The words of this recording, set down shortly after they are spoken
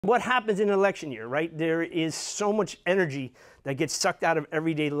What happens in an election year, right? There is so much energy that gets sucked out of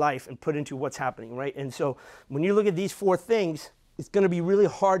everyday life and put into what's happening, right? And so when you look at these four things, it's going to be really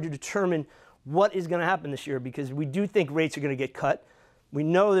hard to determine what is going to happen this year, because we do think rates are going to get cut. We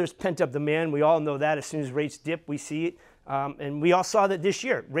know there's pent-up demand. We all know that. As soon as rates dip, we see it. And we all saw that this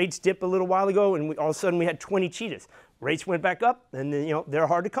year. Rates dipped a little while ago, and all of a sudden we had 20 cheetahs. Rates went back up, and then, they're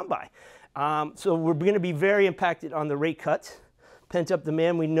hard to come by. So we're going to be very impacted on the rate cuts. Pent-up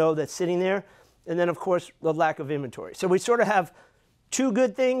demand, we know that's sitting there. And then, of course, the lack of inventory. So we sort of have two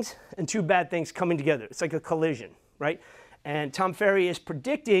good things and two bad things coming together. It's like a collision, right? And Tom Ferry is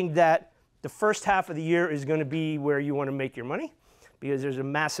predicting that the first half of the year is going to be where you want to make your money, because there's a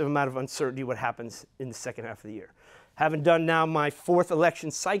massive amount of uncertainty what happens in the second half of the year. Having done now my fourth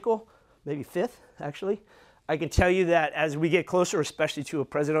election cycle, maybe fifth, actually, I can tell you that as we get closer, especially to a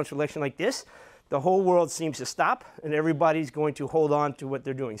presidential election like this, the whole world seems to stop, and everybody's going to hold on to what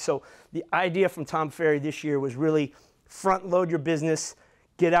they're doing. So the idea from Tom Ferry this year was really front load your business,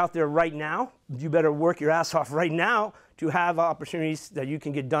 get out there right now. You better work your ass off right now to have opportunities that you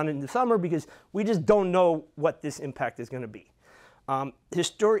can get done in the summer, because we just don't know what this impact is going to be.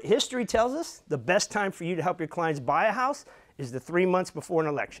 History tells us the best time for you to help your clients buy a house is the 3 months before an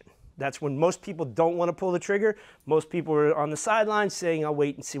election. That's when most people don't want to pull the trigger. Most people are on the sidelines saying, I'll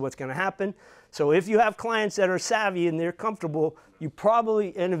wait and see what's going to happen. So if you have clients that are savvy and they're comfortable,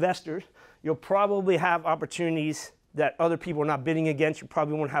 and investors, you'll probably have opportunities that other people are not bidding against. You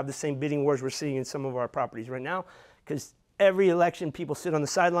probably won't have the same bidding wars we're seeing in some of our properties right now, because every election people sit on the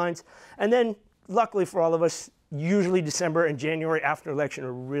sidelines. And then luckily for all of us, usually December and January after election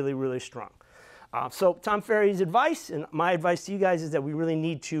are really, really strong. So Tom Ferry's advice, and my advice to you guys, is that we really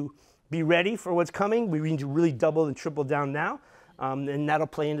need to be ready for what's coming. We need to really double and triple down now. And that'll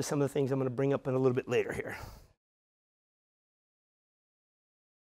play into some of the things I'm going to bring up in a little bit later here.